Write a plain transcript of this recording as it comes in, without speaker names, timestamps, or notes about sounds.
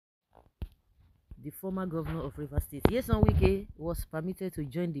the former governor of Rivers State, Yeson Wike, was permitted to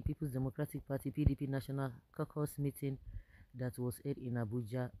join the People's Democratic Party (PDP) National Caucus meeting that was held in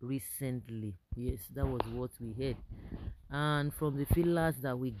Abuja recently. Yes, that was what we heard. And from the feelers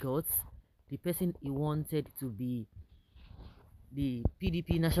that we got, the person he wanted to be the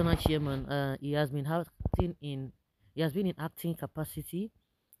PDP national chairman, he has been in acting capacity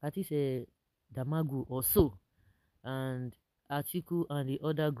at least a Damagu or so, and Atiku and the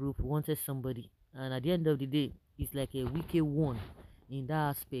other group wanted somebody, and at the end of the day, it's like a wicked one in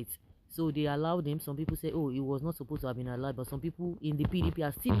that aspect. So they allowed him. Some people say, oh, he was not supposed to have been allowed, but some people in the PDP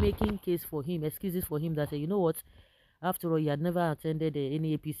are still making case for him, excuses for him, that say, you know what, after all, he had never attended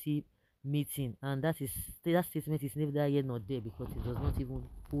any APC meeting, and that statement is neither here nor there because it does not even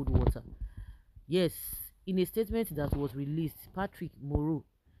hold water. Yes, in a statement that was released, Patrick Moreau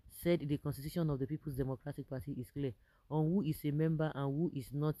said the constitution of the People's Democratic Party is clear on who is a member and who is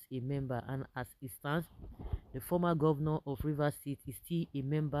not a member, and as it stands, the former governor of Rivers State is still a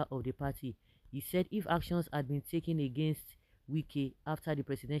member of the party. He said if actions had been taken against Wike after the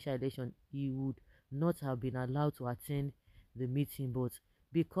presidential election, he would not have been allowed to attend the meeting, but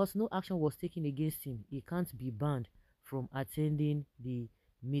because no action was taken against him, he can't be banned from attending the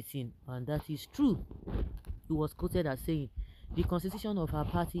meeting. And that is true. He was quoted as saying the constitution of our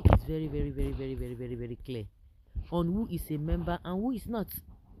party is very, very, very, very, very, very, very clear on who is a member and who is not.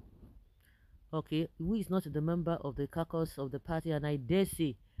 Okay, who is not the member of the caucus of the party, and I dare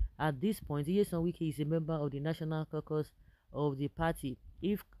say at this point, Yeson Wike is a member of the national caucus of the party.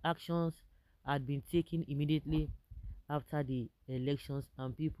 If actions had been taken immediately after the elections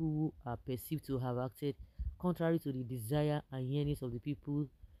and people who are perceived to have acted contrary to the desire and yearnings of the People's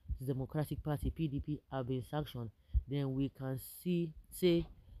Democratic Party (PDP) have been sanctioned, then we can say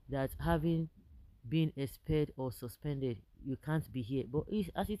that having been expelled or suspended, you can't be here. But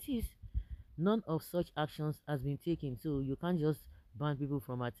as it is, none of such actions has been taken, so you can't just ban people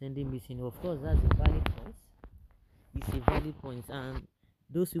from attending meeting. Of course, that's a valid point. It's a valid point, and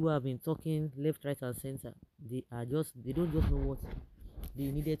those who have been talking left, right, and center, they don't just know what they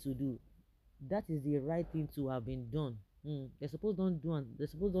needed to do. That is the right thing to have been done. They're supposed don't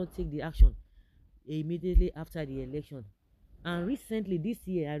take the action immediately after the election. And recently this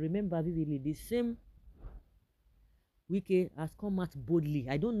year, I remember vividly, the same Wike has come out boldly.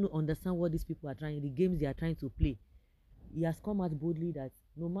 I don't understand what these people are trying, the games they are trying to play. He has come out boldly that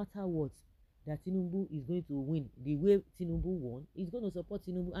no matter what, that Tinubu is going to win. The way Tinubu won, he's going to support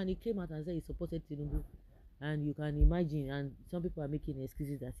Tinubu, and he came out and said he supported Tinubu. And you can imagine, and some people are making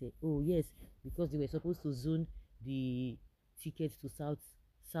excuses that say, oh yes, because they were supposed to zone the tickets to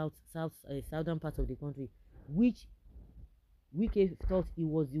southern part of the country, which Wike thought he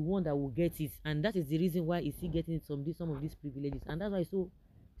was the one that will get it, and that is the reason why he's still getting some of these privileges. And that's why he's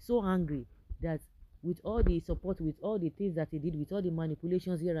so angry that with all the support, with all the things that he did, with all the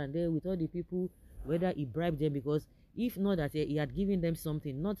manipulations here and there, with all the people, whether he bribed them, because if not that he had given them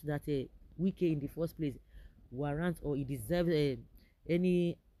something, not that Wike in the first place warrant or he deserves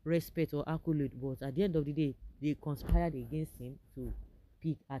any respect or accolade, but at the end of the day, they conspired against him to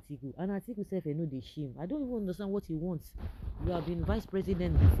pick Atiku. And Atiku said, no, they shame. I don't even understand what he wants. You have been vice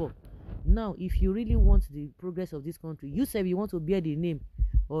president before. Now, if you really want the progress of this country, you say you want to bear the name,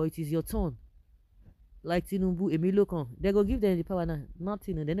 or it is your turn. Like Tinubu, Emilio Kan, they go give them the power now.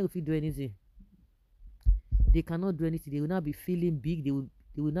 Nothing, and then they will do anything. They cannot do anything. They will not be feeling big. They will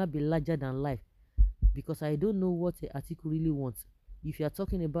not be larger than life. Because I don't know what Atiku really wants. If you are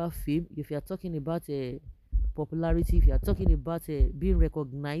talking about fame, if you are talking about popularity, if you are talking about being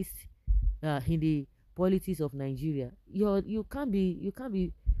recognized in the politics of Nigeria, you can't be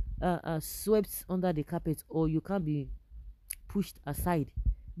swept under the carpet, or you can't be pushed aside,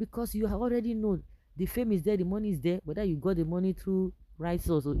 because you have already known the fame is there, the money is there, whether you got the money through rights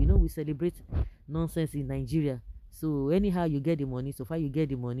or so. We celebrate nonsense in Nigeria. So anyhow you get the money, so far you get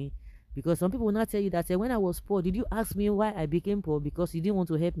the money. Because some people will not tell you that when I was poor, did you ask me why I became poor? Because you didn't want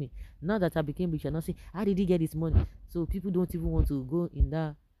to help me. Now that I became rich, you're not saying, how did he get his money? So people don't even want to go on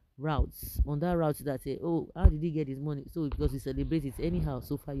that route that say, oh, how did he get his money? So because you celebrate it anyhow,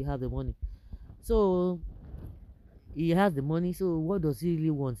 so far you have the money. So he has the money, so what does he really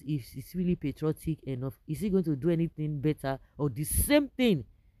want? If he's really patriotic enough, is he going to do anything better or the same thing?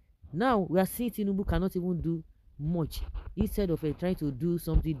 Now we are seeing Tinubu cannot even do much. Instead of trying to do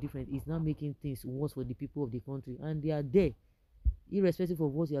something different, is now making things worse for the people of the country, and they are there irrespective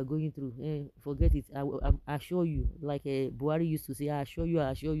of what you are going through. Forget it. I assure you, like Buhari used to say, I assure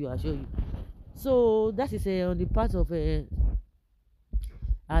you. So that is on the part of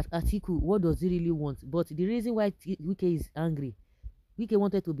Atiku. What does he really want? But the reason why Wike is angry, Wike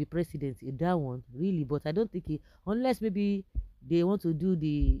wanted to be president in that one, really, but I don't think he, unless maybe they want to do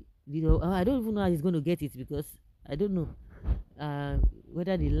I don't even know how he's going to get it, because I don't know uh,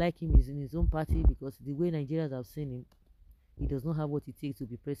 whether they like him is in his own party, because the way Nigerians have seen him, he does not have what it takes to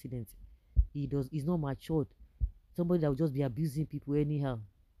be president. He's not matured. Somebody that will just be abusing people anyhow.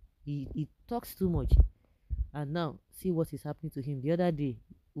 He talks too much. And now see what is happening to him. The other day,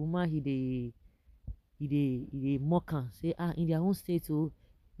 Uma he dey mock am, say in their own state, oh,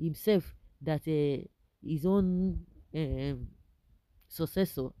 himself, that his own um,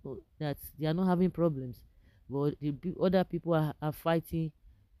 successor, that they are not having problems, but the other people are fighting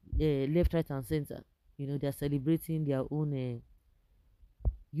left, right, and center. They are celebrating their own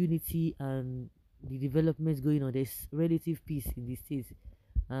unity and the developments going on. There's relative peace in the state,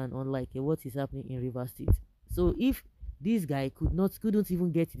 and unlike what is happening in River State. So if this guy couldn't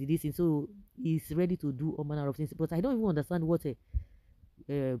even get to this thing, so he's ready to do all manner of things. But I don't even understand what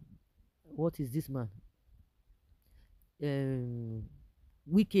is this man?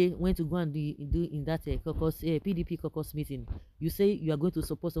 Wike went to go and do in that caucus, PDP caucus meeting. You say you are going to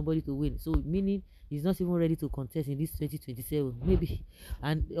support somebody to win, so meaning he's not even ready to contest in this 2027, maybe.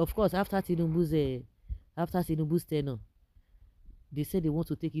 And of course, after Tinubu's tenure, they said they want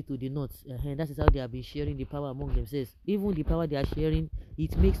to take it to the north. That is how they have been sharing the power among themselves. Even the power they are sharing,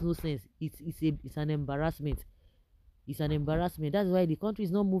 it makes no sense. It's an embarrassment. It's an embarrassment. That's why the country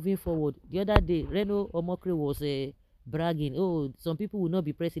is not moving forward. The other day, Reno Omokri was bragging, oh, some people will not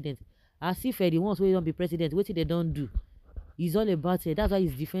be president. As if the ones who don't be president, what they don't do. It's all about it. That's why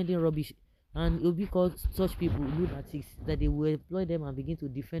he's defending rubbish. And it will be called such people lunatics, that they will employ them and begin to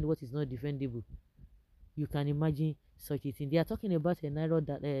defend what is not defendable. You can imagine such a thing. They are talking about a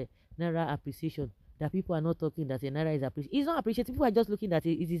naira appreciation, that people are not talking that a naira is appreciated. It's not appreciated. People are just looking at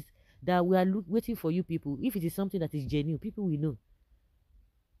it. It is that we are waiting for you people. If it is something that is genuine, people will know.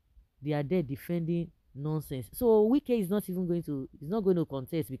 They are there defending nonsense. So Wike is not even going to, he's not going to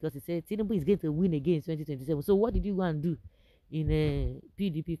contest, because he said Tinubu is going to win again in 2027. So what did you go and do in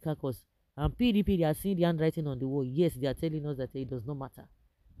PDP caucus? And PDP, they are seeing the handwriting on the wall. Yes, they are telling us that it does not matter.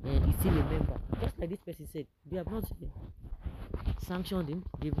 He's still a member. Just like this person said, they have not sanctioned him.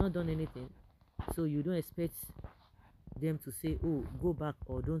 They've not done anything. So you don't expect them to say, oh, go back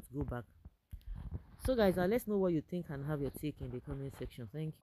or don't go back. So guys, let's know what you think and have your take in the comment section.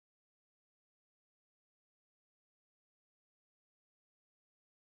 Thank you.